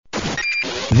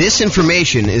This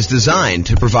information is designed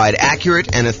to provide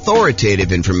accurate and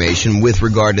authoritative information with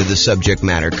regard to the subject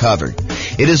matter covered.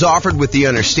 It is offered with the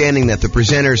understanding that the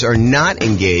presenters are not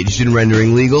engaged in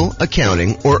rendering legal,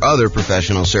 accounting, or other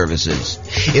professional services.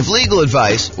 If legal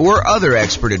advice or other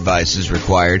expert advice is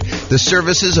required, the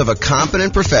services of a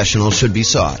competent professional should be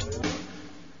sought.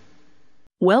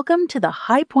 Welcome to the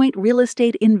High Point Real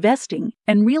Estate Investing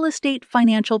and Real Estate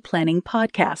Financial Planning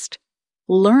Podcast.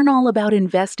 Learn all about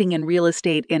investing in real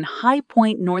estate in High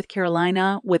Point, North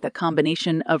Carolina, with a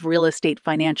combination of real estate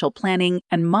financial planning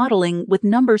and modeling with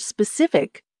numbers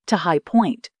specific to High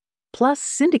Point, plus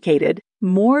syndicated,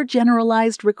 more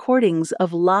generalized recordings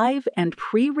of live and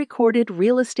pre-recorded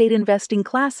real estate investing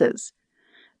classes,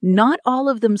 not all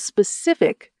of them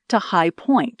specific to High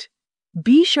Point.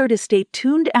 Be sure to stay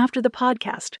tuned after the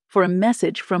podcast for a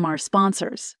message from our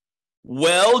sponsors.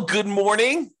 Well, good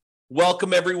morning.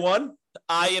 Welcome, everyone.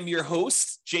 I am your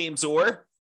host, James Orr,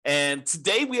 and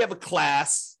today we have a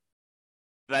class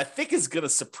that I think is going to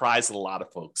surprise a lot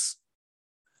of folks.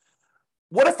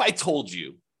 What if I told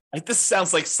you, this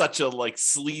sounds like such a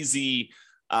sleazy,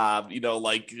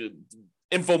 infomercial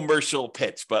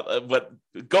pitch, but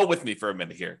go with me for a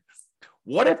minute here.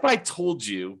 What if I told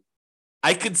you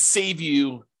I could save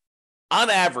you, on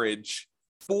average,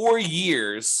 4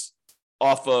 years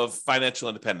off of financial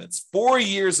independence, 4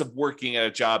 years of working at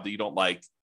a job that you don't like,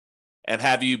 and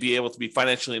have you be able to be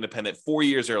financially independent 4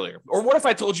 years earlier? Or what if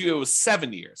I told you it was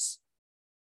 7 years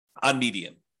on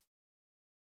median?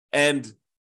 And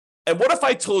what if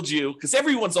I told you, because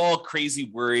everyone's all crazy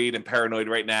worried and paranoid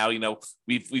right now,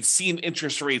 we've seen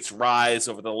interest rates rise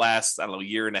over the last,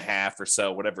 year and a half or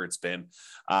so, whatever it's been.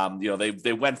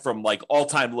 They went from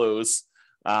all-time lows.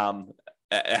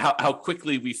 How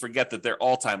quickly we forget that they're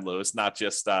all-time lows, not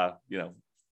just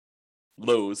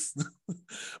lows,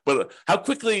 but how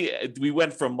quickly we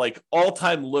went from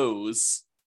all-time lows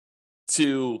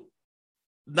to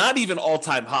not even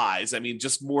all-time highs. I mean,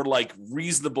 just more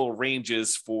reasonable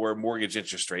ranges for mortgage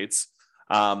interest rates,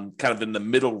 kind of in the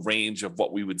middle range of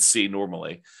what we would see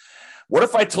normally. What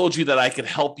if I told you that I could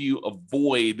help you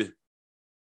avoid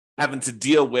having to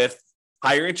deal with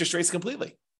higher interest rates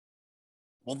completely?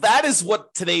 Well, that is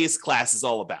what today's class is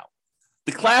all about.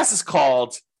 The class is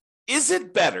called, Is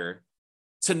It Better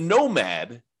to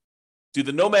Nomad, do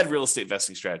the Nomad real estate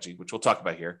investing strategy, which we'll talk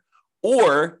about here,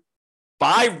 or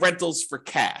buy rentals for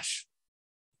cash?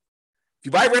 If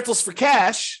you buy rentals for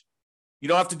cash, you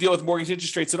don't have to deal with mortgage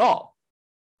interest rates at all.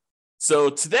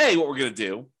 So today, what we're going to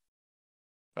do,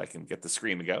 if I can get the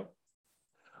screen to go,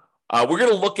 we're going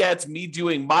to look at me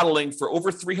doing modeling for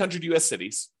over 300 U.S.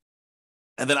 cities.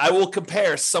 And then I will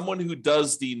compare someone who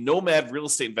does the Nomad real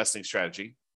estate investing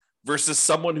strategy versus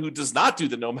someone who does not do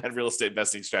the Nomad real estate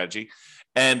investing strategy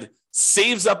and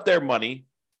saves up their money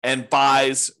and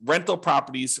buys rental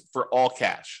properties for all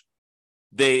cash.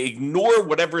 They ignore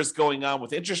whatever is going on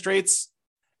with interest rates.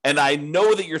 And I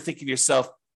know that you're thinking to yourself,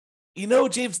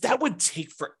 James, that would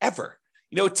take forever.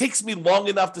 It takes me long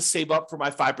enough to save up for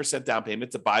my 5% down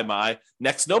payment to buy my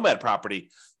next Nomad property.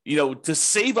 To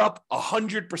save up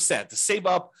 100%, to save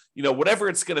up, whatever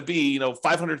it's going to be,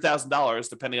 $500,000,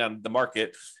 depending on the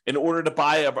market, in order to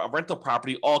buy a rental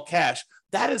property all cash,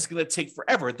 that is going to take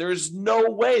forever. There's no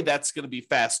way that's going to be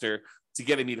faster to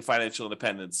getting me to financial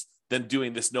independence than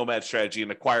doing this Nomad strategy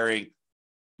and acquiring,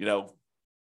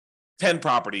 10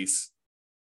 properties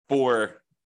for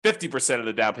 50% of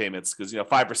the down payments, because,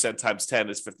 5% times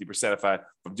 10 is 50% if I'm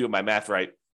doing my math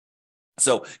right.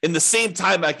 So in the same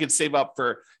time I could save up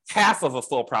for half of a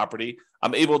full property,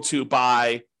 I'm able to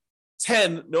buy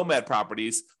 10 Nomad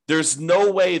properties. There's no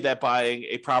way that buying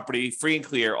a property free and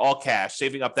clear, all cash,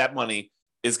 saving up that money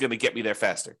is going to get me there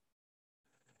faster.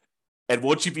 And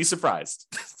won't you be surprised?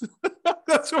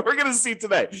 That's what we're going to see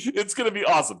today. It's going to be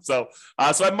awesome. So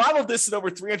I modeled this in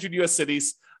over 300 U.S.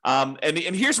 cities. And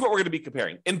here's what we're going to be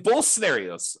comparing. In both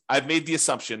scenarios, I've made the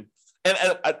assumption,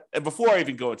 and before I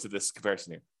even go into this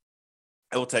comparison here,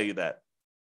 I will tell you that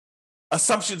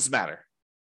assumptions matter.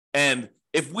 And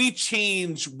if we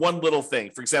change one little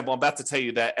thing, for example, I'm about to tell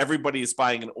you that everybody is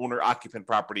buying an owner-occupant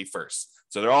property first.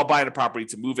 So they're all buying a property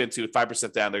to move into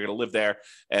 5% down. They're going to live there,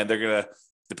 and they're going to,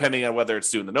 depending on whether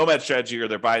it's doing the Nomad strategy or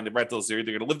they're buying the rentals, they're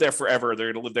either going to live there forever or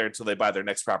they're going to live there until they buy their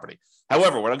next property.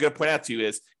 However, what I'm going to point out to you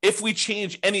is if we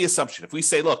change any assumption, if we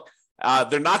say, look,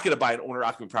 they're not going to buy an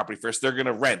owner-occupant property first. They're going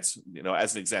to rent,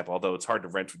 as an example, although it's hard to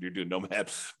rent when you're doing Nomad,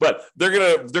 but they're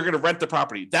going to rent the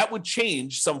property. That would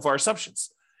change some of our assumptions.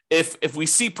 If we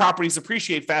see properties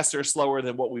appreciate faster or slower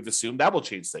than what we've assumed, that will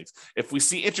change things. If we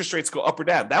see interest rates go up or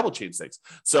down, that will change things.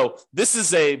 So this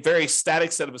is a very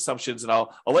static set of assumptions, and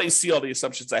I'll let you see all the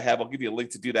assumptions I have. I'll give you a link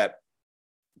to do that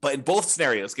But in both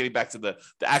scenarios, getting back to the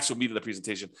actual meat of the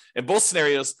presentation, in both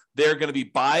scenarios, they're going to be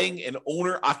buying an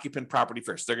owner-occupant property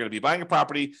first. They're going to be buying a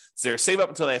property. So they're save up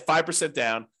until they have 5%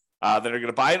 down. Then they're going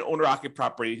to buy an owner-occupant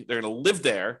property. They're going to live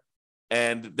there,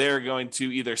 and they're going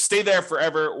to either stay there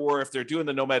forever, or if they're doing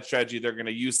the Nomad strategy, they're going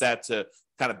to use that to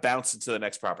kind of bounce into the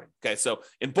next property. Okay, so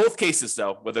in both cases,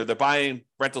 though, whether they're buying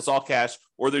rentals all cash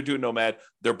or they're doing Nomad,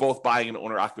 they're both buying an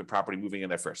owner-occupant property, moving in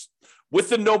there first. With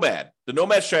the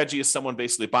Nomad strategy is someone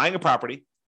basically buying a property,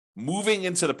 moving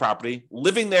into the property,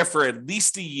 living there for at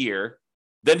least a year,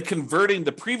 then converting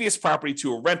the previous property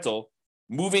to a rental,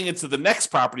 moving into the next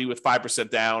property with 5%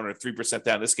 down or 3%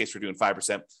 down. In this case, we're doing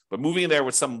 5%, but moving in there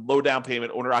with some low down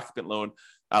payment, owner-occupant loan,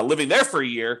 living there for a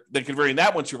year, then converting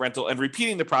that one to a rental and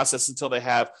repeating the process until they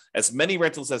have as many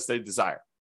rentals as they desire.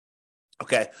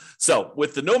 Okay, so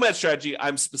with the Nomad strategy,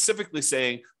 I'm specifically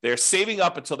saying they're saving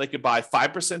up until they could buy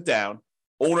 5% down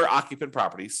owner-occupant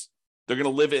properties. They're going to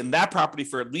live in that property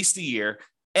for at least a year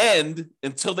and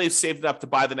until they've saved up to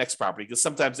buy the next property, because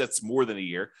sometimes that's more than a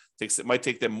year. It might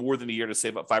take them more than a year to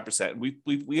save up 5%. And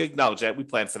we acknowledge that. We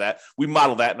plan for that. We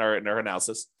model that in our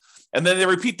analysis. And then they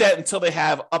repeat that until they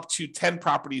have up to 10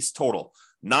 properties total,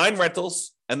 9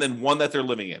 rentals, and then 1 that they're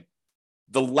living in.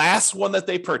 The last one that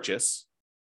they purchase,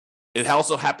 it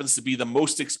also happens to be the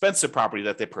most expensive property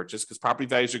that they purchase because property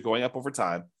values are going up over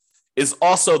time, is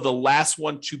also the last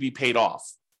one to be paid off.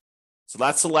 So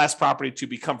that's the last property to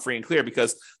become free and clear,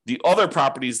 because the other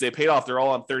properties they paid off, they're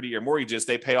all on 30-year mortgages.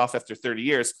 They pay off after 30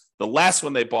 years. The last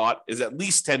one they bought is at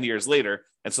least 10 years later.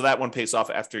 And so that one pays off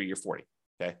after year 40.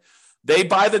 Okay. They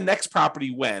buy the next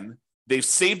property when they've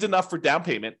saved enough for down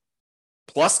payment,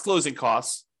 plus closing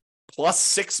costs, plus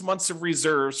 6 months of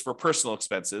reserves for personal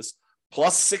expenses,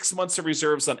 plus 6 months of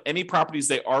reserves on any properties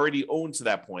they already own to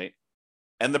that point,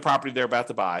 and the property they're about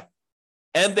to buy.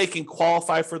 And they can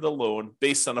qualify for the loan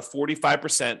based on a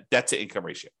 45% debt to income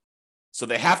ratio. So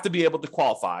they have to be able to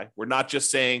qualify. We're not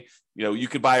just saying, you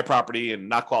could buy a property and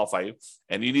not qualify you.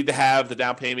 And you need to have the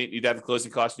down payment, you need to have the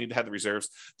closing costs, you need to have the reserves.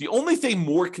 The only thing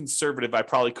more conservative I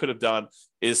probably could have done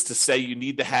is to say you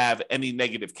need to have any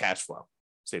negative cash flow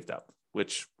saved up,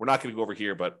 which we're not going to go over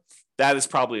here, but that is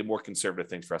probably a more conservative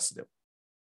thing for us to do.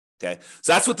 Okay.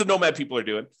 So that's what the Nomad people are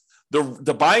doing.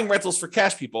 The buying rentals for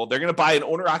cash people, they're going to buy an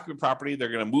owner-occupant property. They're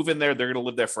going to move in there. They're going to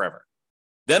live there forever.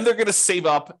 Then they're going to save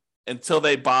up until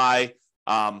they buy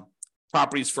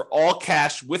properties for all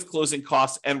cash with closing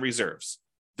costs and reserves.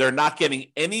 They're not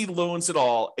getting any loans at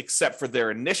all except for their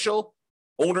initial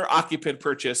owner-occupant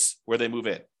purchase where they move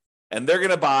in. And they're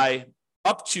going to buy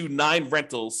up to 9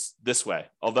 rentals this way.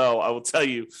 Although I will tell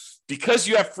you, because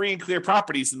you have free and clear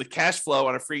properties and the cash flow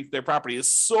on a free and clear property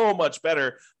is so much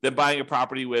better than buying a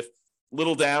property with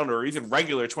little down or even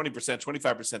regular 20%,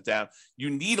 25% down, you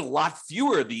need a lot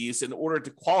fewer of these in order to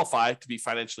qualify to be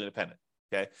financially independent.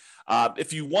 Okay.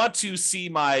 If you want to see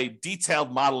my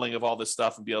detailed modeling of all this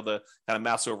stuff and be able to kind of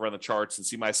mouse over on the charts and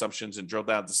see my assumptions and drill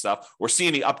down to stuff or see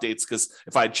any updates, because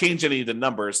if I change any of the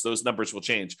numbers, those numbers will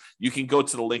change. You can go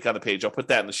to the link on the page. I'll put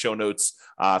that in the show notes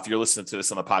if you're listening to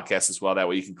this on the podcast as well. That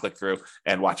way you can click through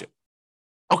and watch it.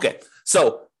 Okay.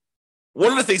 So one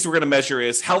of the things we're going to measure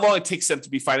is how long it takes them to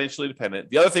be financially independent.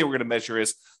 The other thing we're going to measure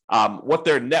is what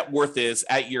their net worth is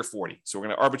at year 40. So we're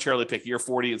going to arbitrarily pick year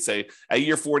 40 and say at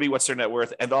year 40, what's their net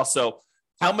worth? And also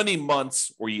how many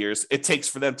months or years it takes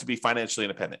for them to be financially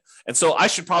independent. And so I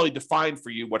should probably define for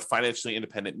you what financially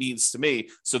independent means to me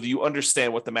so that you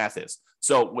understand what the math is.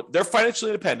 So they're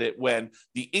financially independent when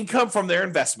the income from their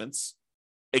investments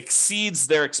exceeds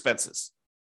their expenses.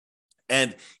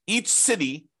 And each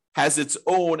city has its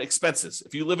own expenses.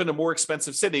 If you live in a more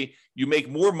expensive city, you make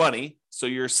more money, so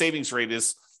your savings rate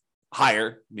is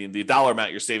higher. I mean, the dollar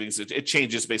amount you're saving, it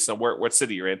changes based on what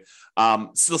city you're in.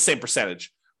 Still the same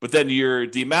percentage. But then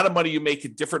the amount of money you make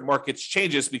in different markets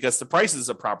changes because the prices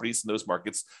of properties in those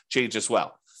markets change as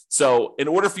well. So in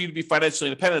order for you to be financially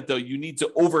independent, though, you need to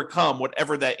overcome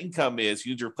whatever that income is.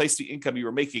 You need to replace the income you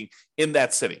were making in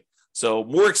that city. So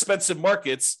more expensive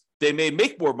markets, they may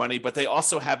make more money, but they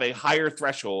also have a higher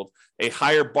threshold, a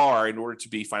higher bar in order to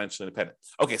be financially independent.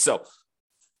 Okay, so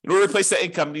in order to replace that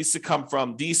income, it needs to come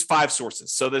from these 5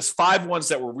 sources. So there's 5 ones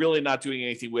that we're really not doing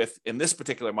anything with in this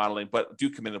particular modeling, but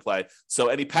do come into play. So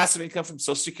any passive income from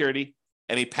Social Security,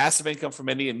 any passive income from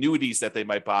any annuities that they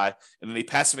might buy, and any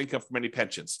passive income from any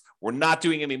pensions. We're not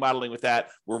doing any modeling with that.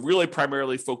 We're really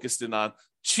primarily focused in on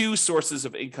 2 sources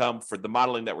of income for the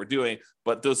modeling that we're doing,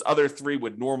 but those other 3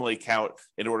 would normally count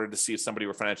in order to see if somebody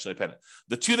were financially independent.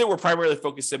 The 2 that we're primarily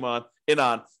focusing on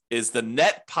is the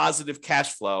net positive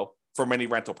cash flow from any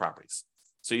rental properties.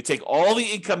 So you take all the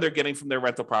income they're getting from their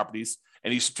rental properties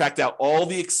and you subtract out all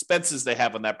the expenses they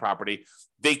have on that property,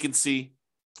 vacancy,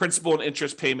 principal and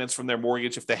interest payments from their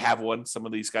mortgage if they have one. Some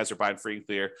of these guys are buying free and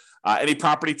clear. Any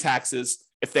property taxes.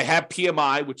 If they have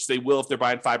PMI, which they will if they're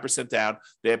buying 5% down,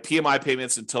 they have PMI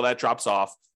payments until that drops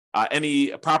off.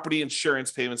 Any property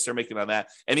insurance payments they're making on that,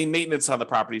 any maintenance on the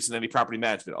properties, and any property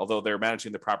management, although they're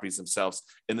managing the properties themselves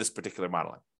in this particular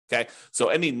modeling. Okay, so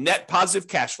any net positive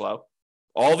cash flow,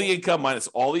 all the income minus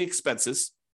all the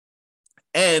expenses.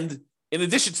 And in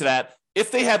addition to that, if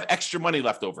they have extra money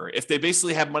left over, if they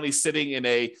basically have money sitting in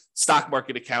a stock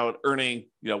market account earning,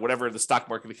 whatever the stock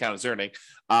market account is earning,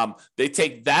 they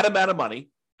take that amount of money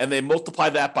and they multiply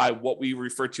that by what we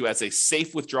refer to as a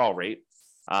safe withdrawal rate.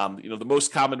 The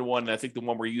most common one, and I think the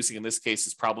one we're using in this case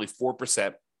is probably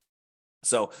 4%.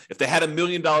 So if they had $1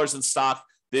 million in stock,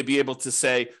 they'd be able to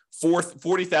say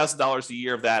 $40,000 a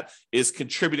year of that is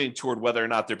contributing toward whether or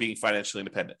not they're being financially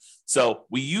independent. So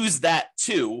we use that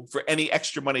too for any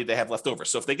extra money they have left over.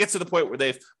 So if they get to the point where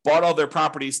they've bought all their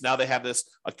properties, now they have this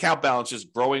account balance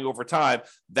just growing over time,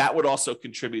 that would also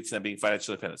contribute to them being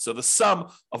financially independent. So the sum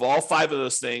of all 5 of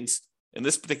those things, in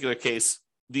this particular case,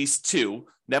 these 2,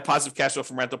 net positive cash flow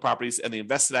from rental properties and the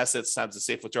invested assets times the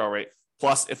safe withdrawal rate,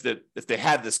 plus if they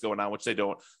had this going on, which they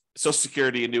don't, Social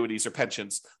Security, annuities, or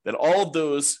pensions, then all of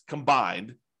those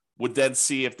combined would then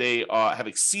see if they have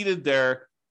exceeded their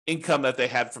income that they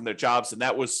had from their jobs. And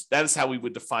that is how we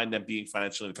would define them being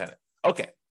financially independent. Okay.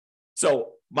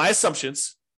 So my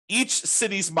assumptions, each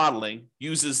city's modeling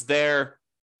uses their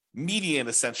median,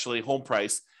 essentially, home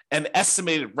price and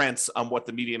estimated rents on what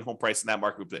the median home price in that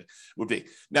market would be.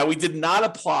 Now, we did not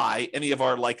apply any of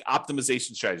our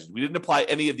optimization strategies. We didn't apply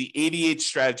any of the 88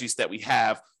 strategies that we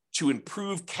have to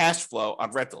improve cash flow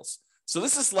on rentals. So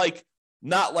this is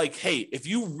not like, hey, if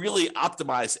you really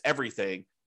optimize everything,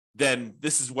 then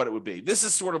this is what it would be. This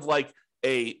is sort of like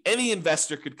any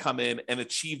investor could come in and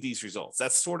achieve these results.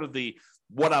 That's sort of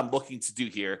what I'm looking to do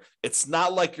here. It's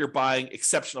not like you're buying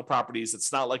exceptional properties.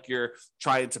 It's not like you're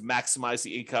trying to maximize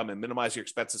the income and minimize your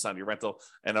expenses on your rental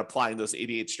and applying those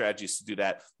 88 strategies to do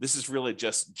that. This is really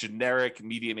just generic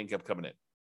median income coming in.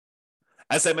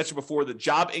 As I mentioned before, the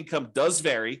job income does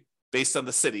vary based on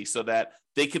the city so that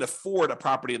they can afford a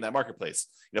property in that marketplace.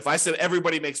 If I said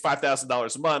everybody makes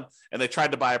 $5,000 a month and they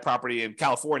tried to buy a property in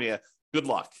California, good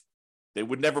luck. They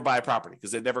would never buy a property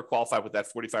because they never qualify with that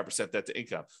 45% debt to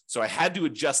income. So I had to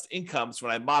adjust incomes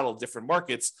when I modeled different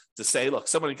markets to say, look,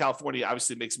 someone in California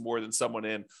obviously makes more than someone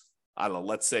in,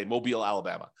 let's say Mobile,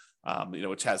 Alabama,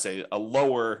 which has a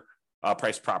lower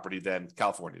price property than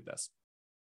California does.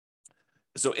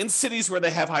 So in cities where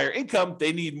they have higher income,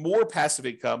 they need more passive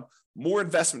income, more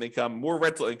investment income, more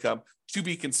rental income to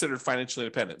be considered financially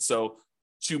independent. So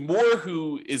to those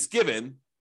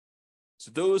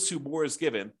who more is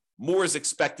given, more is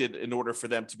expected in order for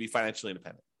them to be financially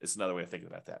independent. It's another way of thinking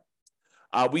about that.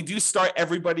 We do start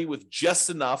everybody with just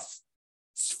enough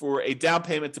for a down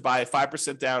payment to buy a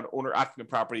 5% down owner-occupant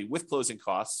property with closing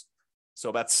costs. So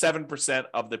about 7%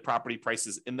 of the property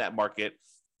prices in that market.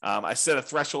 I set a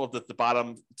threshold at the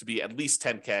bottom to be at least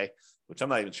 10K, which I'm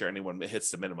not even sure anyone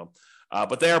hits the minimum.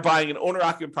 But they are buying an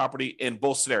owner-occupant property in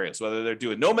both scenarios, whether they're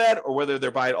doing Nomad or whether they're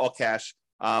buying all cash.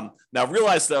 Now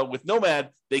realize though, with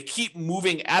Nomad, they keep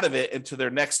moving out of it into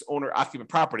their next owner-occupant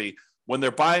property. When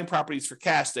they're buying properties for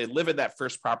cash, they live in that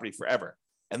first property forever.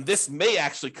 And this may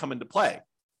actually come into play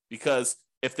because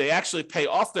if they actually pay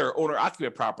off their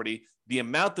owner-occupant property, the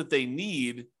amount that they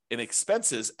need in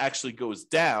expenses actually goes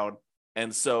down.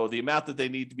 And so the amount that they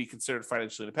need to be considered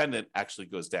financially independent actually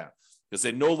goes down because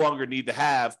they no longer need to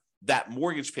have that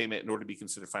mortgage payment in order to be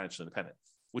considered financially independent,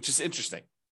 which is interesting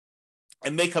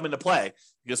and may come into play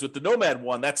because with the Nomad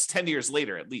one, that's 10 years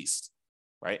later at least,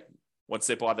 right? Once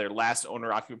they bought their last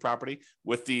owner-occupant property.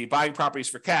 With the buying properties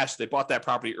for cash, they bought that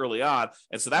property early on,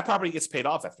 and so that property gets paid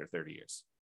off after 30 years.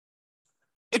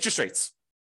 Interest rates.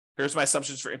 Here's my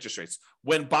assumptions for interest rates.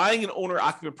 When buying an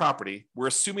owner-occupant property, we're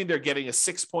assuming they're getting a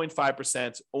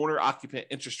 6.5% owner-occupant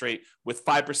interest rate with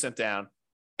 5% down.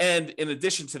 And in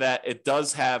addition to that, it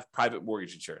does have private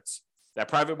mortgage insurance. That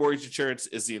private mortgage insurance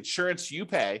is the insurance you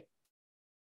pay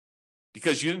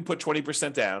because you didn't put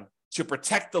 20% down to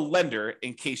protect the lender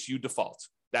in case you default.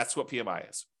 That's what PMI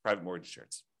is, private mortgage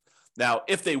insurance. Now,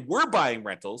 if they were buying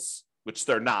rentals, which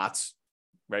they're not,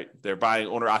 right? They're buying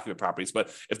owner-occupant properties. But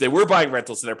if they were buying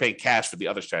rentals and they're paying cash for the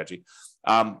other strategy,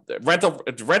 rental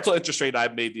interest rate,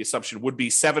 I've made the assumption, would be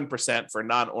 7% for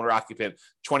non-owner-occupant,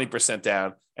 20%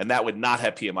 down. And that would not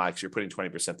have PMI because you're putting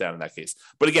 20% down in that case.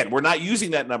 But again, we're not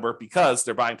using that number because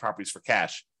they're buying properties for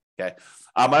cash. Okay.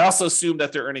 I also assume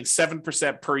that they're earning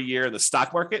 7% per year in the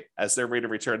stock market as their rate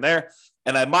of return there.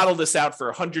 And I modeled this out for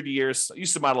 100 years. I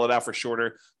used to model it out for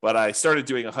shorter, but I started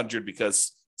doing 100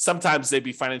 because sometimes they'd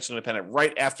be financially independent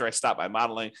right after I stopped my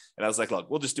modeling. And I was like, look,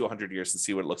 we'll just do 100 years and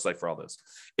see what it looks like for all those.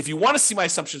 If you want to see my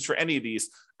assumptions for any of these,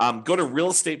 go to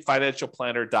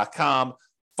realestatefinancialplanner.com/model,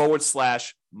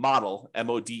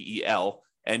 MODEL,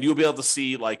 and you'll be able to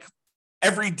see like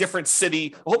every different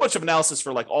city, a whole bunch of analysis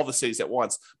for like all the cities at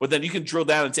once. But then you can drill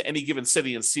down into any given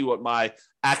city and see what my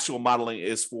actual modeling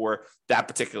is for that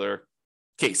particular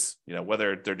case,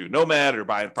 whether they're doing Nomad or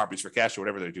buying properties for cash or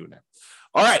whatever they're doing there.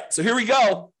 All right, so here we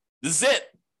go. This is it.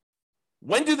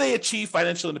 When do they achieve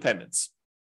financial independence?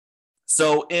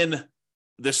 So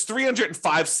there's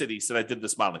 305 cities that I did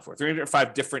this modeling for,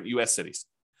 305 different US cities.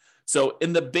 So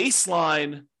in the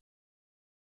baseline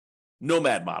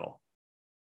Nomad model,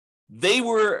 they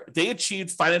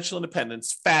achieved financial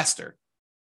independence faster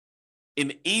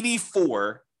in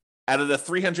 84 out of the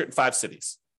 305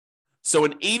 cities. So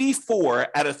in 84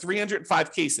 out of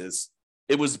 305 cases,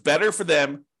 it was better for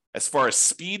them as far as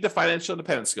speed to financial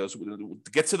independence goes, to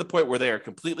get to the point where they are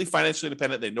completely financially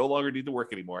independent. They no longer need to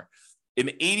work anymore. In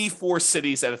 84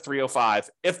 cities out of 305,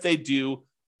 if they do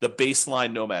the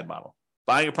baseline Nomad model,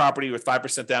 buying a property with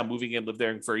 5% down, moving in, live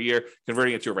there for a year,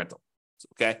 converting it to a rental.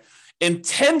 Okay. In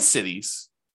 10 cities,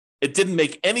 it didn't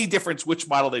make any difference which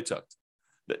model they took.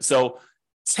 So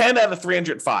 10 out of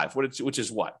 305, which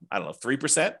is what? I don't know,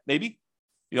 3% maybe?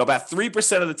 About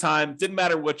 3% of the time, didn't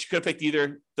matter what, you could have picked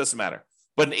either, doesn't matter.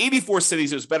 But in 84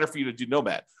 cities, it was better for you to do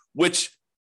Nomad, which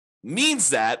means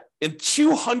that in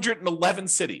 211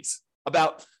 cities,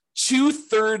 about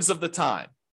 2/3 of the time,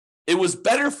 it was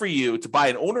better for you to buy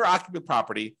an owner-occupant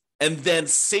property and then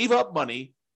save up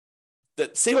money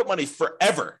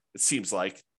forever, it seems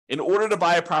like, in order to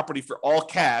buy a property for all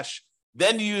cash,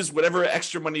 then use whatever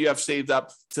extra money you have saved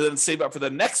up to then save up for the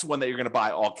next one that you're going to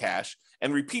buy all cash,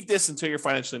 and repeat this until you're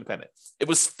financially independent. It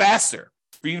was faster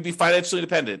for you to be financially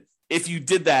independent if you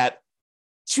did that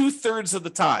 2/3 of the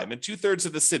time in 2/3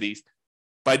 of the cities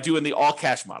by doing the all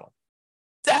cash model.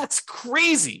 That's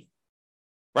crazy,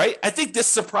 right? I think this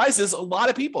surprises a lot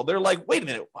of people. They're like, wait a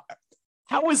minute,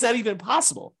 how is that even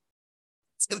possible?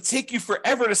 It's going to take you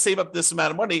forever to save up this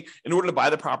amount of money in order to buy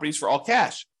the properties for all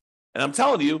cash. And I'm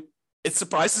telling you, it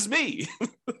surprises me.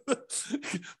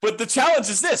 But the challenge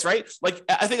is this, right? Like,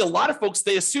 I think a lot of folks,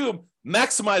 they assume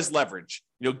maximize leverage,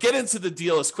 get into the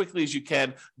deal as quickly as you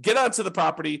can, get onto the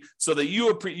property so that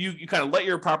you kind of let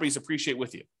your properties appreciate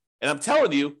with you. And I'm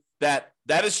telling you that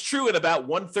is true in about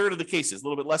 1/3 of the cases, a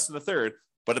little bit less than a third,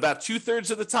 but about 2/3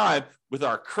 of the time with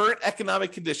our current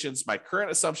economic conditions, my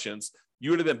current assumptions, you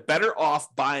would have been better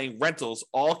off buying rentals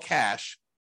all cash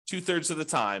 2/3 of the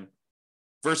time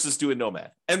versus doing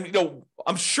Nomad. And,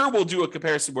 I'm sure we'll do a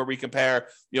comparison where we compare,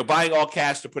 buying all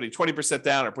cash to putting 20%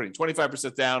 down or putting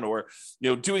 25% down, or,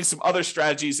 doing some other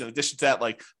strategies in addition to that,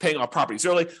 like paying off properties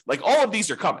early. Like, all of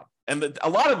these are coming. And a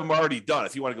lot of them are already done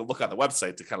if you want to go look on the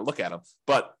website to kind of look at them.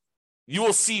 But you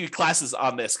will see classes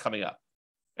on this coming up.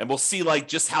 And we'll see like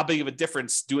just how big of a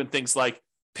difference doing things like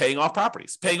paying off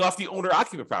properties, paying off the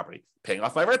owner-occupant property, paying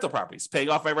off my rental properties, paying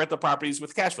off my rental properties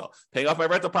with cash flow, paying off my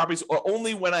rental properties or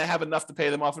only when I have enough to pay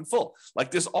them off in full.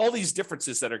 Like, there's all these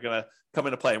differences that are going to come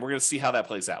into play, and we're going to see how that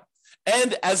plays out.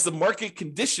 And as the market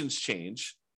conditions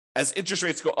change, as interest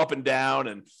rates go up and down,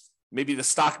 and maybe the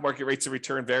stock market rates of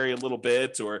return vary a little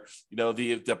bit, or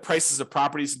the prices of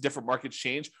properties in different markets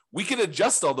change, we can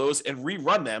adjust all those and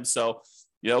rerun them. So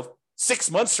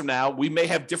 6 months from now, we may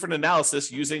have different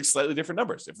analysis using slightly different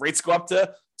numbers. If rates go up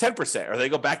to 10% or they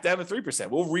go back down to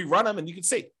 3%, we'll rerun them and you can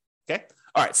see. Okay.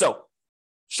 All right. So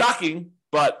shocking,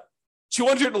 but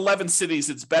 211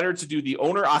 cities, it's better to do the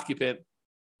owner occupant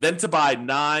than to buy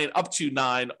up to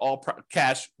nine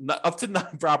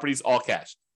properties, all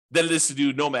cash, than it is to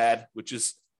do Nomad, which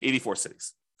is 84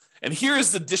 cities. And here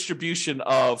is the distribution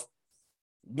of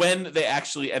when they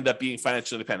actually end up being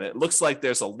financially independent. It looks like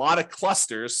there's a lot of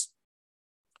clusters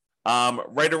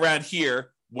right around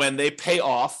here when they pay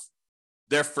off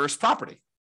their first property.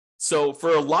 So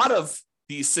for a lot of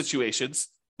these situations,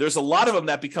 there's a lot of them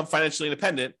that become financially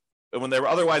independent when they were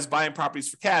otherwise buying properties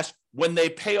for cash when they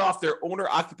pay off their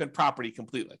owner-occupant property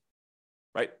completely,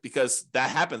 right? Because that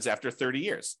happens after 30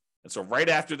 years. And so right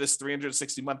after this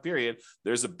 360-month period,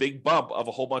 there's a big bump of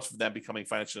a whole bunch of them becoming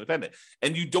financially independent.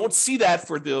 And you don't see that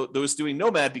for those doing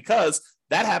Nomad because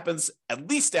that happens at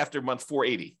least after month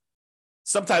 480.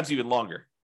 Sometimes even longer.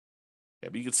 Yeah,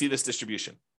 but you can see this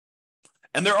distribution.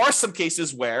 And there are some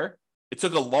cases where it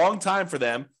took a long time for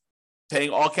them paying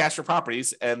all cash for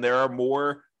properties, and there are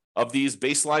more of these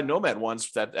baseline Nomad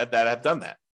ones that have done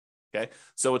that. Okay,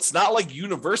 so it's not like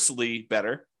universally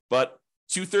better, but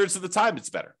 2/3 of the time it's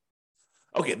better.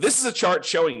 Okay, this is a chart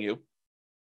showing you.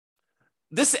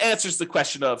 This answers the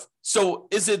question of, so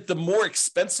is it the more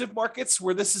expensive markets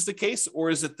where this is the case, or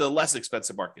is it the less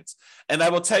expensive markets? And I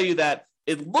will tell you that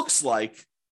it looks like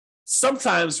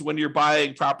sometimes when you're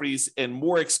buying properties in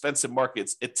more expensive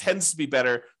markets, it tends to be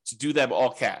better to do them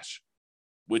all cash,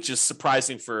 which is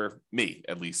surprising for me,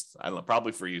 at least. I don't know,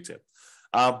 probably for you too.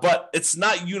 But it's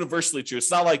not universally true.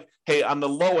 It's not like, hey, on the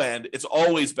low end, it's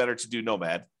always better to do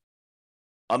Nomad.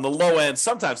 On the low end,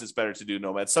 sometimes it's better to do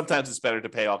Nomad. Sometimes it's better to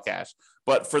pay all cash.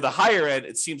 But for the higher end,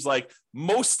 it seems like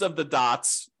most of the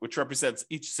dots, which represents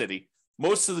each city,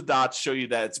 most of the dots show you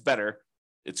that it's better.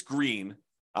 It's green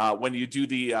when you do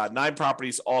the 9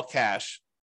 properties all cash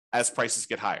as prices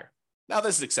get higher. Now,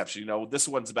 this is an exception. This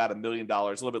one's about $1 million, a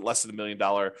little bit less than $1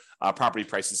 million property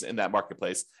prices in that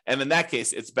marketplace. And in that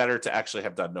case, it's better to actually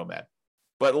have done Nomad.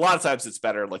 But a lot of times it's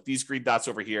better, like these green dots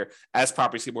over here, as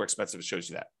properties get more expensive, it shows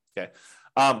you that. Okay.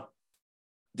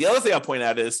 The other thing I'll point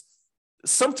out is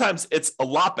sometimes it's a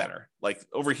lot better. Like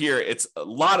over here, it's a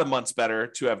lot of months better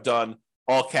to have done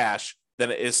all cash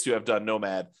than it is to have done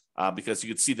Nomad because you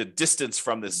can see the distance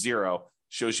from this 0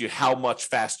 shows you how much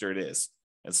faster it is.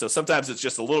 And so sometimes it's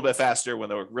just a little bit faster when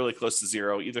they're really close to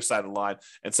 0, either side of the line.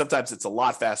 And sometimes it's a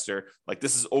lot faster. Like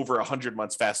this is over 100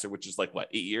 months faster, which is like what,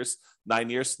 8 years, 9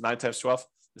 years, 9 times 12,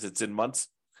 because it's in months.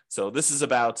 So this is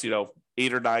about,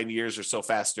 8 or 9 years or so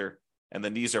faster. And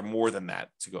then these are more than that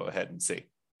to go ahead and see.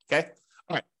 Okay.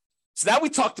 All right. So now we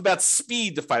talked about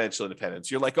speed to financial independence.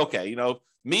 You're like, okay,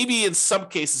 maybe in some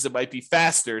cases it might be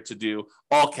faster to do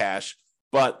all cash,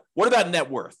 but what about net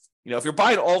worth? If you're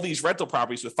buying all these rental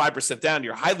properties with 5% down,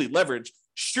 you're highly leveraged.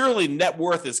 Surely net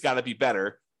worth has got to be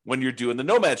better when you're doing the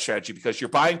Nomad strategy because you're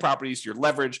buying properties, your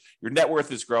leverage, your net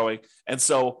worth is growing. And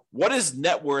so what is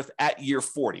net worth at year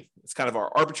 40? It's kind of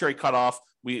our arbitrary cutoff.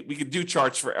 We could do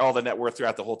charts for all the net worth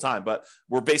throughout the whole time, but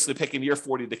we're basically picking year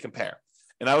 40 to compare.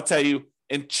 And I will tell you,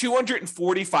 in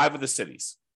 245 of the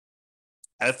cities,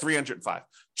 out of 305,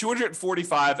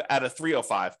 245 out of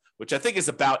 305, which I think is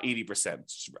about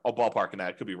 80%. I'll ballpark in that.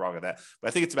 I could be wrong on that, but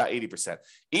I think it's about 80%.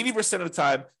 80% of the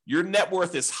time, your net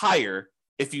worth is higher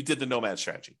if you did the Nomad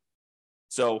strategy.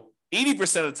 So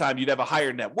 80% of the time, you'd have a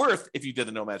higher net worth if you did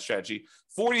the Nomad strategy.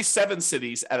 47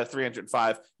 cities out of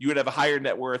 305, you would have a higher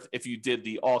net worth if you did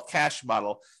the all cash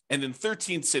model. And in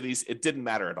 13 cities, it didn't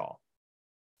matter at all.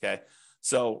 Okay.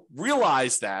 So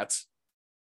realize that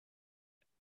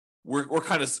we're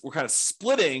kind of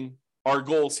splitting our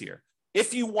goals here.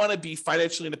 If you want to be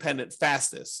financially independent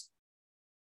fastest,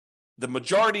 the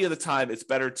majority of the time, it's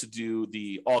better to do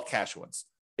the all cash ones.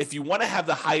 If you want to have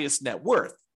the highest net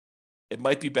worth, it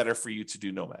might be better for you to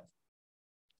do Nomad.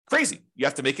 Crazy. You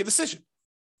have to make a decision.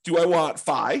 Do I want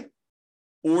FI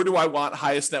or do I want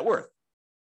highest net worth?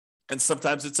 And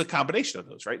sometimes it's a combination of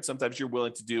those, right? Sometimes you're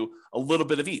willing to do a little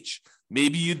bit of each.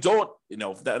 Maybe you don't,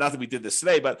 not that we did this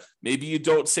today, but maybe you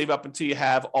don't save up until you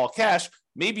have all cash.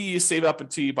 Maybe you save up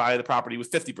until you buy the property with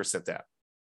 50% down.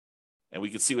 And we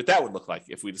can see what that would look like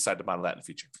if we decide to model that in the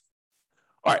future.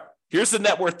 All right, here's the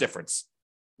net worth difference.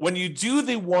 When you do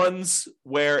the ones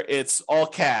where it's all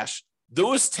cash,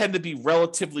 those tend to be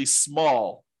relatively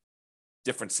small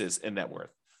differences in net worth.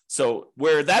 So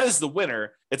where that is the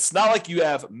winner, it's not like you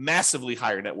have massively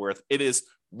higher net worth. It is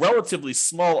relatively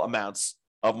small amounts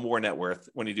of more net worth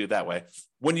when you do it that way.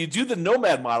 When you do the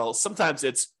Nomad model, sometimes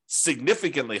it's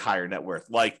significantly higher net worth,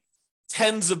 like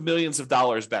tens of millions of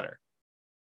dollars better.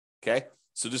 Okay.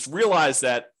 So just realize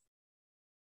that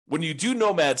when you do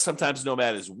Nomad, sometimes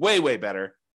Nomad is way, way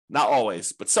better. Not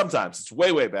always, but sometimes it's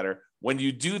way, way better. When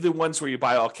you do the ones where you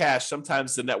buy all cash,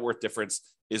 sometimes the net worth difference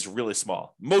is really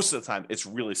small. Most of the time, it's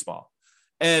really small.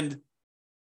 And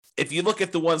if you look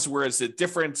at the ones where it's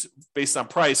different based on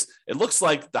price, it looks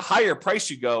like the higher price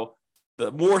you go,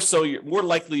 the more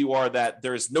likely you are that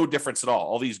there is no difference at all.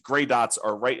 All these gray dots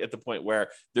are right at the point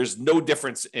where there's no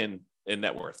difference in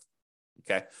net worth.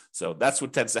 Okay, so that's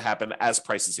what tends to happen as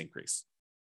prices increase.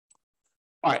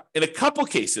 All right, in a couple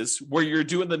cases where you're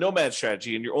doing the Nomad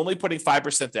strategy and you're only putting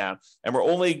 5% down and we're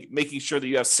only making sure that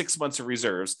you have 6 months of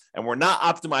reserves and we're not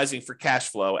optimizing for cash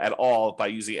flow at all by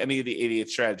using any of the 88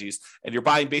 strategies, and you're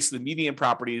buying basically median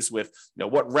properties with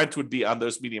what rent would be on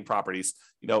those median properties,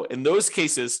 in those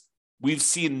cases, we've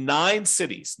seen 9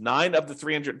 cities, 9 of the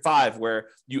 305, where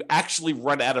you actually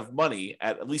run out of money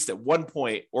at least at one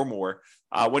point or more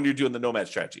when you're doing the Nomad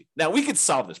strategy. Now, we could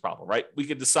solve this problem, right? We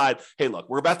could decide, hey, look,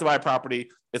 we're about to buy a property.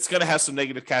 It's going to have some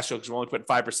negative cash flow because we're only putting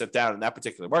 5% down in that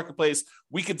particular marketplace.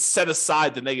 We could set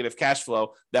aside the negative cash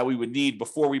flow that we would need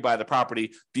before we buy the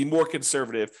property, be more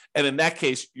conservative. And in that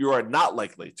case, you are not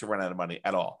likely to run out of money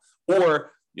at all.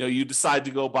 Or you decide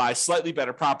to go buy slightly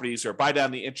better properties or buy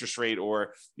down the interest rate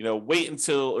or, wait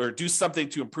until or do something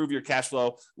to improve your cash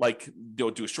flow, like do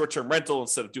a short-term rental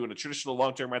instead of doing a traditional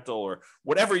long-term rental or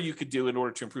whatever you could do in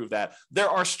order to improve that. There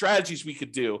are strategies we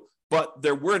could do, but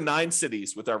there were 9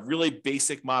 cities with our really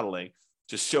basic modeling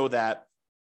to show that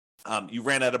you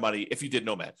ran out of money if you did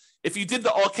Nomad. If you did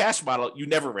the all cash model, you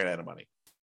never ran out of money.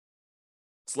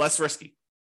 It's less risky.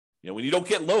 When you don't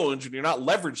get loans, when you're not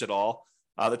leveraged at all,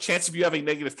 the chance of you having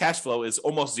negative cash flow is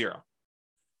almost zero.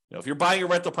 If you're buying a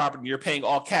rental property and you're paying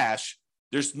all cash,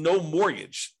 there's no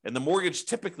mortgage. And the mortgage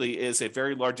typically is a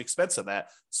very large expense on that.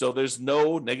 So there's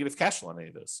no negative cash flow on any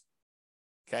of those.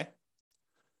 Okay.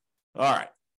 All right.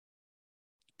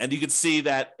 And you can see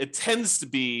that it tends to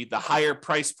be the higher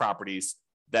price properties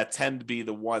that tend to be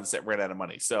the ones that ran out of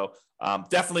money. So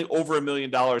definitely over $1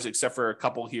 million, except for a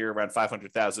couple here around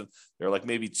 500,000. There are like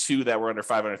maybe 2 that were under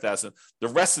 500,000. The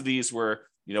rest of these were,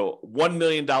 $1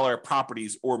 million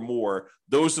properties or more.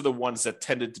 Those are the ones that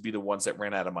tended to be the ones that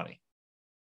ran out of money.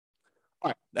 All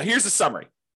right, now here's the summary.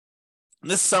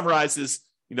 And this summarizes,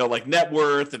 like net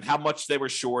worth and how much they were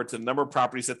short and the number of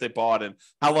properties that they bought and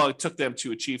how long it took them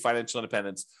to achieve financial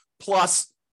independence,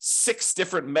 plus 6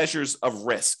 different measures of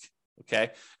risk.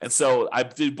 Okay. And so I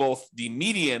did both the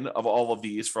median of all of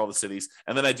these for all the cities,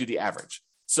 and then I do the average.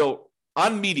 So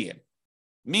on median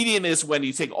is when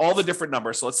you take all the different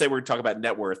numbers. So let's say we're talking about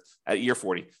net worth at year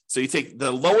 40. So you take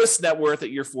the lowest net worth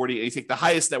at year 40 and you take the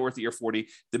highest net worth at year 40.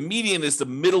 The median is the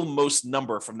middlemost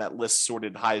number from that list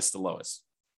sorted highest to lowest.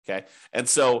 Okay. And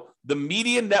so the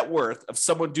median net worth of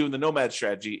someone doing the Nomad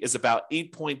strategy is about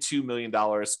 $8.2 million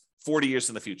 40 years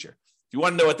in the future. If you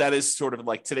want to know what that is, sort of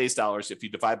like today's dollars, if you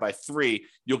divide by 3,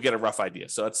 you'll get a rough idea.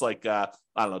 So it's like, 2.6,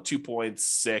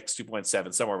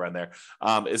 2.7, somewhere around there,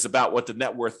 is about what the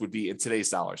net worth would be in today's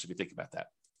dollars, if you think about that.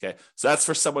 Okay. So that's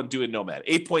for someone doing Nomad.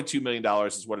 $8.2 million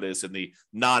is what it is in the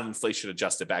non-inflation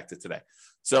adjusted back to today.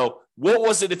 So what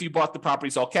was it if you bought the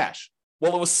properties all cash?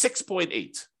 Well, it was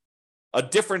 6.8, a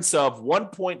difference of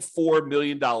 $1.4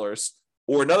 million.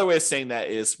 Or another way of saying that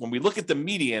is when we look at the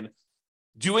median,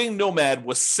 doing Nomad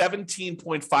was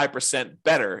 17.5%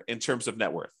 better in terms of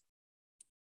net worth.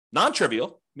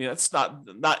 Non-trivial. I mean, that's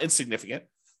not insignificant.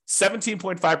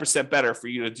 17.5% better for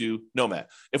you to do Nomad.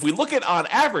 If we look at on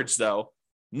average, though,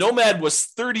 Nomad was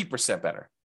 30% better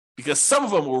because some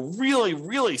of them were really,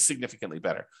 really significantly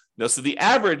better. So the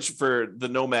average for the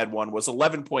Nomad one was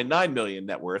 11.9 million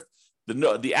net worth.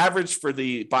 The average for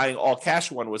the buying all cash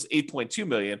one was 8.2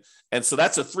 million. And so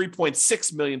that's a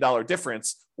 $3.6 million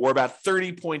difference, or about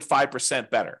 30.5%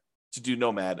 better to do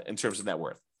Nomad in terms of net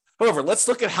worth. However, let's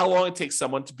look at how long it takes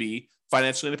someone to be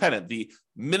financially independent, the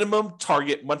minimum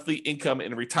target monthly income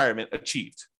in retirement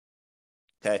achieved.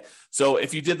 Okay, so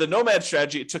if you did the Nomad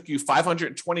strategy, it took you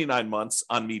 529 months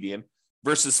on median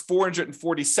versus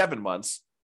 447 months.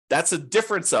 That's a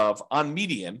difference of, on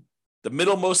median, the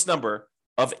middlemost number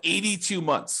of 82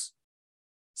 months.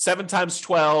 7 times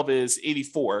 12 is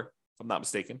 84, if I'm not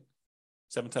mistaken.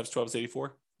 7 times 12 is 84.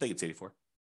 I think it's 84.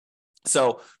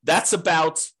 So that's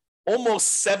about almost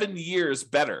 7 years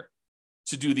better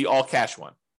to do the all cash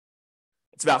one.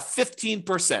 It's about 15%,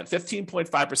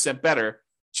 15.5% better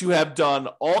to have done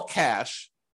all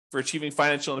cash for achieving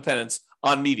financial independence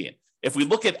on median. If we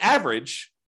look at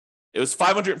average, it was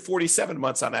 547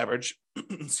 months on average,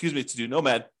 to do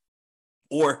Nomad,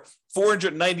 or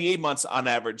 498 months on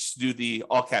average to do the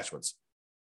all cash ones.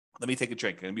 Let me take a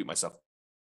drink and mute myself.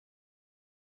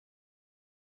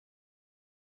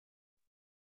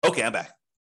 Okay, I'm back.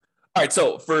 All right,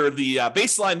 so for the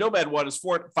baseline Nomad one is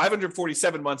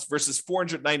 547 months versus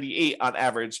 498 on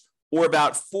average, or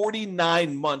about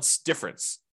 49 months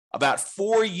difference. About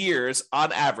 4 years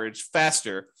on average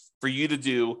faster for you to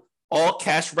do all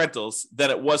cash rentals than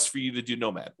it was for you to do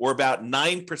Nomad, or about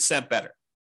 9% better.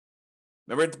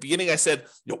 Remember at the beginning I said,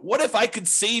 what if I could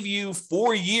save you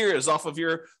 4 years off of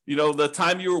your, the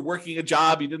time you were working a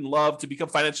job you didn't love to become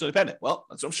financially independent? Well,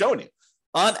 that's what I'm showing you.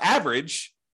 On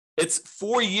average, it's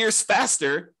 4 years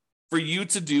faster for you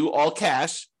to do all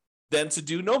cash than to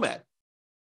do Nomad.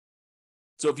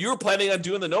 So if you were planning on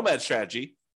doing the Nomad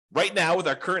strategy right now with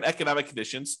our current economic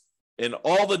conditions in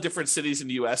all the different cities in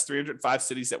the U.S., 305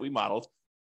 cities that we modeled,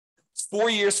 it's 4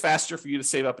 years faster for you to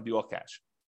save up and do all cash.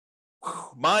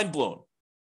 Mind blown.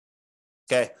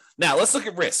 Okay, now let's look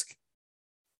at risk.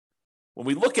 When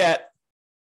we look at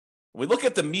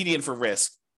the median for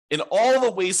risk, in all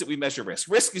the ways that we measure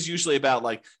risk. Risk is usually about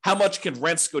like how much can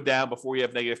rents go down before you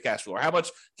have negative cash flow, or how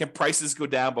much can prices go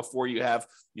down before you have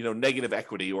negative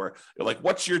equity, or like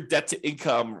what's your debt to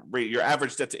income rate, your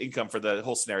average debt to income for the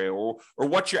whole scenario, or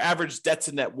what's your average debt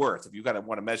to net worth if you kind of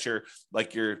want to measure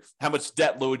like how much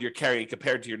debt load you're carrying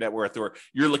compared to your net worth, or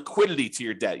your liquidity to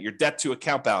your debt to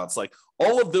account balance. Like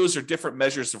all of those are different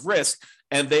measures of risk,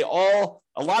 and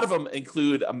a lot of them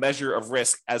include a measure of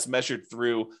risk as measured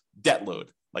through debt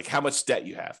load, like how much debt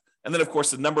you have. And then, of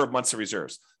course, the number of months of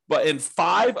reserves. But in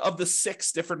 5 of the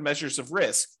 6 different measures of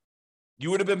risk,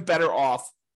 you would have been better off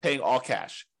paying all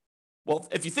cash. Well,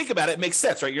 if you think about it, it makes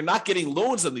sense, right? You're not getting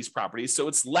loans on these properties, so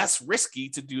it's less risky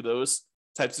to do those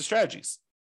types of strategies.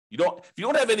 If you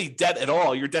don't have any debt at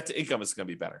all, your debt to income is going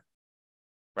to be better,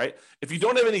 right? If you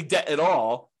don't have any debt at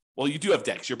all, well, you do have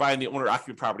debt because you're buying the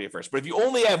owner-occupant property at first. But if you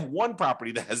only have one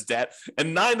property that has debt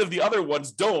and 9 of the other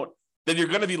ones don't, then you're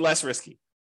going to be less risky.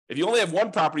 If you only have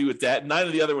one property with debt, 9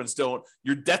 of the other ones don't,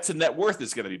 your debt to net worth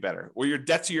is going to be better, or your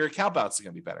debt to your account balance is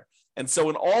going to be better. And so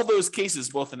in all those cases,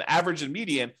 both in average and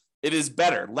median, it is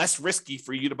better, less risky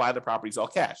for you to buy the properties all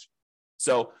cash.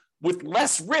 So with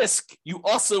less risk, you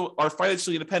also are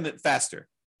financially independent faster.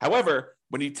 However,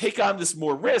 when you take on this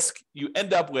more risk, you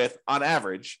end up with, on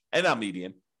average and on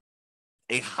median,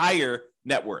 a higher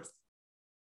net worth.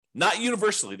 Not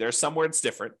universally. There's somewhere it's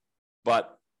different,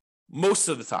 but most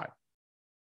of the time.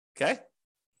 Okay?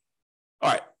 All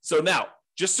right. So now,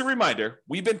 just a reminder,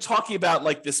 we've been talking about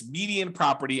like this median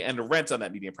property and the rent on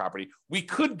that median property. We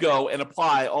could go and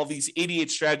apply all these 88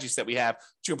 strategies that we have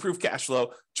to improve cash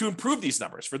flow, to improve these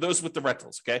numbers for those with the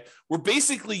rentals. Okay? We're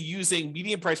basically using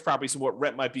median price properties and what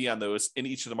rent might be on those in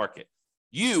each of the market.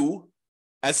 You,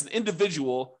 as an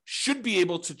individual, should be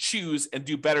able to choose and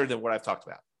do better than what I've talked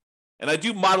about. And I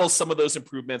do model some of those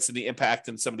improvements and the impact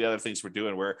and some of the other things we're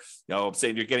doing where, I'm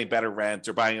saying you're getting better rent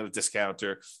or buying at a discount,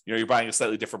 or, you're buying a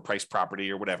slightly different price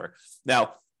property or whatever.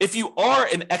 Now, if you are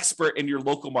an expert in your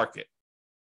local market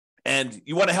and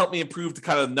you want to help me improve the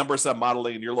kind of numbers I'm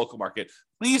modeling in your local market,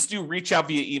 please do reach out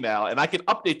via email, and I can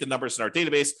update the numbers in our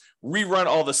database, rerun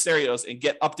all the scenarios, and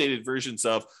get updated versions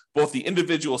of both the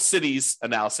individual cities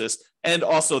analysis and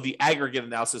also the aggregate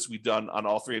analysis we've done on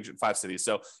all 305 cities.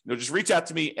 So, just reach out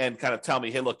to me and kind of tell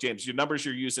me, hey, look, James, your numbers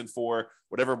you're using for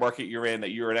whatever market you're in that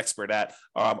you're an expert at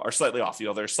are slightly off.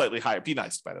 They're slightly higher. Be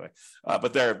nice, by the way,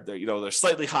 but they're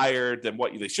slightly higher than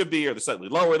what they should be, or they're slightly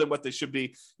lower than what they should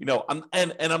be.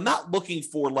 I'm not looking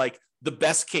for like the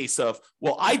best case of,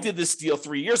 well, I did this deal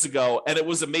 3 years ago and it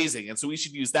was amazing, and so we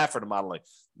should use that for the modeling.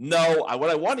 No, what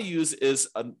I want to use is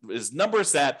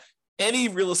numbers that any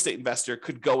real estate investor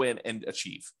could go in and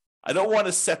achieve. I don't want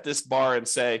to set this bar and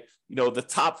say, the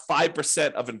top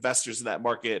 5% of investors in that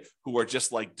market who are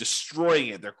just like destroying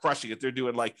it, they're crushing it, they're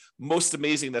doing like most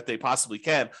amazing that they possibly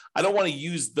can. I don't want to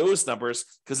use those numbers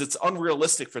because it's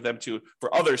unrealistic for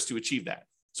others to achieve that.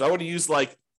 So I want to use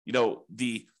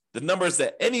the numbers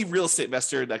that any real estate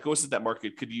investor that goes into that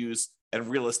market could use and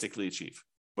realistically achieve.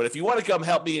 But if you want to come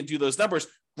help me and do those numbers,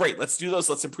 great, let's do those.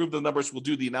 Let's improve the numbers. We'll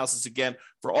do the analysis again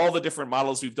for all the different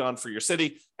models we've done for your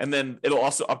city. And then it'll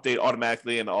also update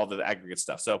automatically and all the aggregate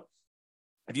stuff. So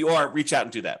if you are, reach out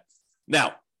and do that.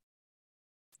 Now,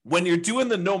 when you're doing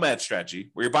the Nomad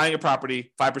strategy, where you're buying a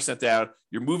property 5% down,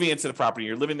 you're moving into the property,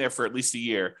 you're living there for at least a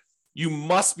year, you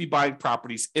must be buying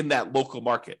properties in that local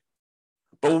market.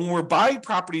 But when we're buying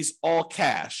properties all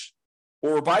cash,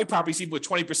 or we're buying properties even with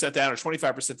 20% down or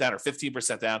 25% down or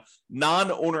 15% down,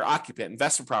 non-owner occupant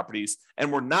investment properties,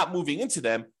 and we're not moving into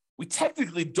them, we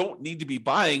technically don't need to be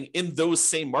buying in those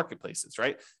same marketplaces,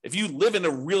 right? If you live in a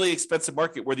really expensive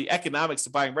market where the economics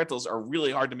of buying rentals are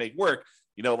really hard to make work,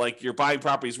 like you're buying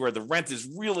properties where the rent is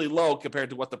really low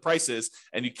compared to what the price is,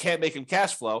 and you can't make them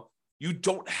cash flow, you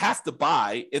don't have to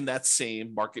buy in that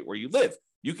same market where you live.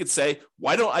 You could say,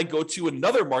 why don't I go to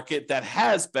another market that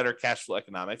has better cash flow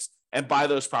economics and buy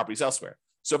those properties elsewhere?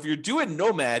 So if you're doing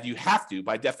Nomad, you have to,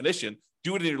 by definition,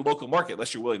 do it in your local market,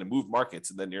 unless you're willing to move markets,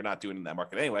 and then you're not doing it in that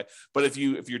market anyway. But if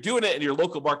you're doing it in your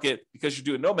local market because you're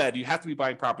doing Nomad, you have to be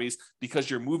buying properties because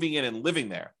you're moving in and living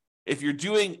there. If you're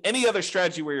doing any other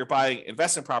strategy where you're buying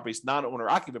investment properties, non-owner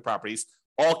occupant properties,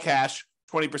 all cash,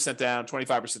 20% down,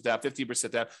 25% down,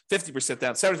 15% down, 50%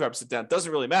 down, 75% down,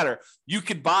 doesn't really matter. You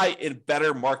could buy in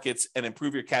better markets and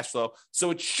improve your cash flow.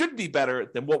 So it should be better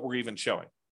than what we're even showing.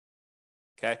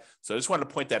 Okay. So I just wanted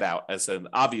to point that out as an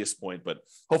obvious point, but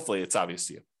hopefully it's obvious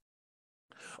to you.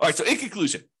 All right. So in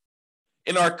conclusion,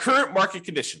 in our current market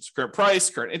conditions, current price,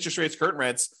 current interest rates, current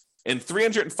rents in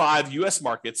 305 US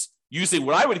markets, using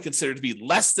what I would consider to be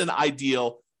less than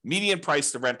ideal median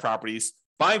price to rent properties,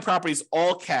 buying properties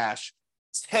all cash,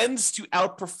 tends to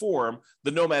outperform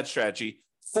the Nomad strategy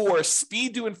for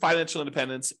speed to financial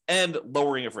independence and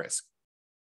lowering of risk.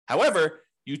 However,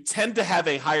 you tend to have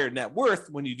a higher net worth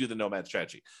when you do the Nomad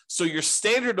strategy. So your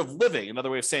standard of living, another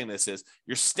way of saying this is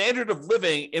your standard of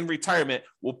living in retirement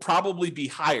will probably be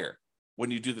higher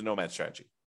when you do the Nomad strategy.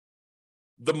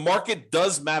 The market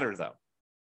does matter, though.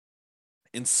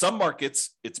 In some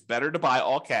markets, it's better to buy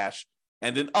all cash,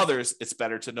 and in others, it's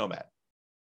better to Nomad.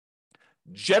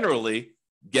 Generally,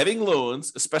 getting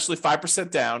loans, especially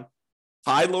 5% down,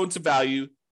 high loan to value,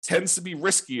 tends to be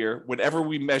riskier whenever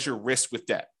we measure risk with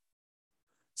debt.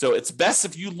 So it's best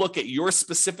if you look at your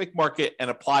specific market and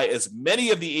apply as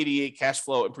many of the 88 cash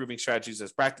flow improving strategies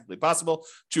as practically possible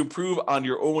to improve on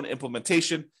your own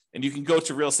implementation. And you can go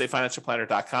to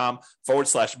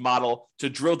realestateFinancialPlanner.com/model to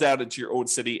drill down into your own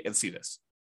city and see this.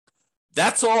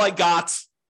 That's all I got.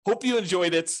 Hope you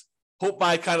enjoyed it. Hope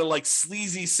my kind of like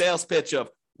sleazy sales pitch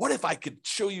of what if I could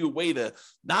show you a way to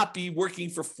not be working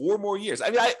for 4 more years? I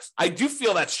mean, I do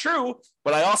feel that's true,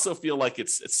 but I also feel like it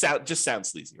just sounds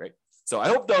sleazy, right? So I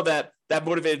hope, though, that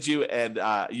motivated you and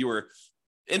you were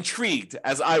intrigued,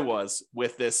 as I was,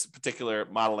 with this particular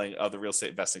modeling of the real estate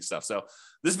investing stuff. So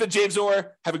this has been James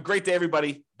Orr. Have a great day,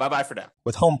 everybody. Bye-bye for now.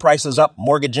 With home prices up,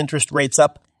 mortgage interest rates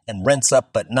up, and rents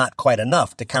up but not quite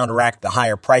enough to counteract the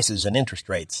higher prices and interest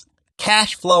rates,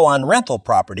 cash flow on rental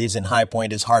properties in High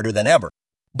Point is harder than ever.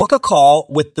 Book a call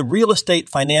with the Real Estate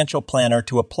Financial Planner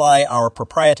to apply our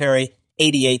proprietary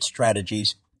 88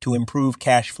 strategies to improve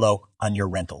cash flow on your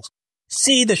rentals.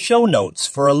 See the show notes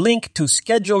for a link to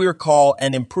schedule your call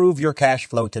and improve your cash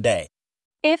flow today.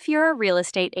 If you're a real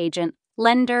estate agent,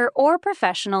 lender, or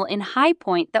professional in High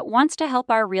Point that wants to help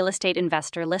our real estate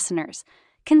investor listeners,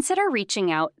 consider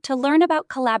reaching out to learn about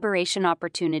collaboration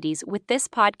opportunities with this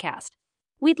podcast.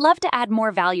 We'd love to add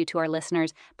more value to our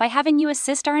listeners by having you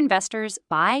assist our investors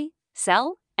buy,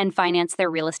 sell, and finance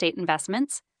their real estate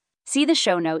investments. See the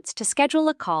show notes to schedule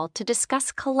a call to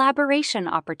discuss collaboration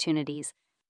opportunities.